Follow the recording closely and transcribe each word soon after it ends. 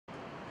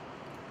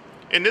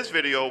In this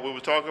video, we will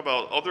talk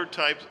about other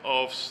types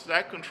of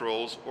stack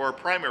controls or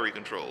primary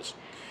controls.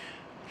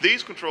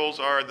 These controls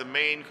are the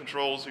main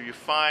controls that you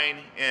find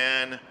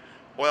in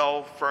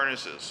oil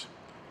furnaces.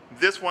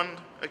 This one,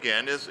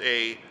 again, is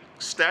a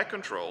stack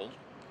control,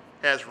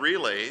 has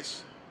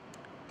relays,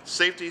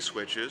 safety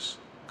switches,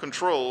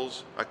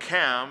 controls, a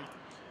cam,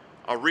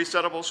 a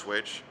resettable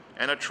switch,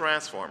 and a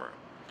transformer.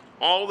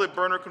 All the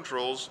burner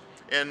controls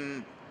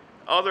and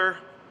other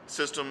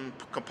system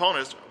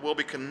components will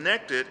be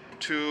connected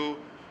to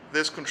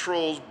this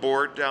controls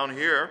board down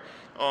here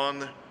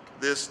on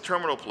this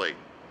terminal plate.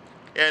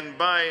 And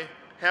by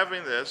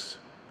having this,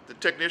 the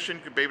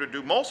technician could be able to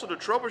do most of the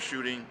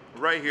troubleshooting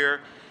right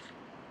here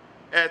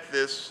at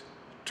this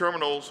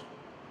terminals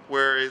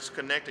where it's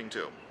connecting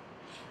to.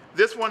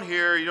 This one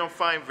here you don't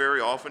find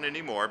very often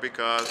anymore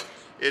because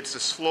it's a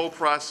slow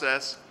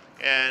process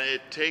and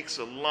it takes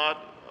a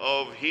lot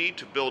of heat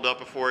to build up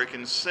before it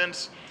can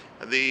sense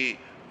the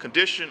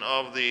condition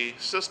of the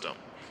system.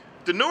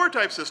 The newer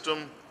type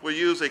system will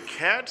use a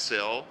CAD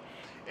cell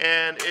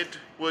and it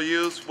will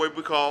use what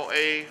we call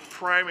a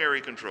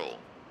primary control.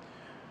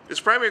 This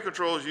primary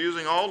control is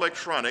using all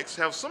electronics,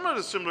 have some of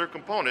the similar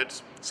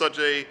components such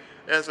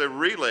as a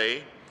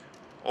relay,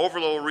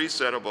 overload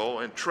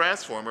resettable, and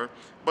transformer,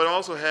 but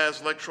also has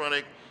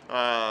electronic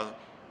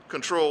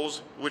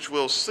controls which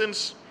will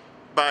sense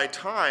by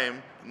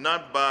time,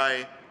 not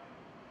by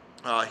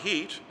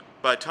heat,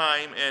 by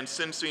time, and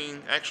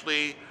sensing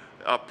actually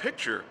a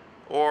picture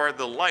or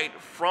the light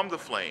from the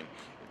flame.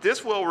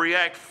 This will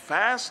react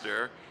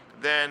faster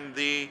than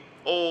the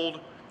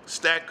old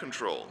stack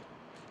control.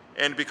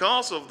 And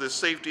because of the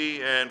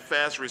safety and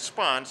fast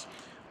response,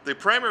 the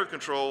primary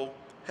control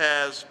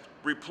has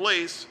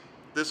replaced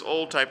this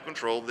old type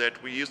control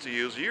that we used to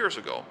use years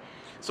ago.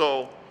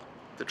 So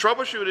the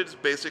troubleshoot is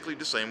basically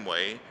the same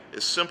way.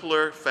 It's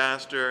simpler,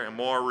 faster, and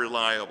more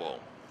reliable.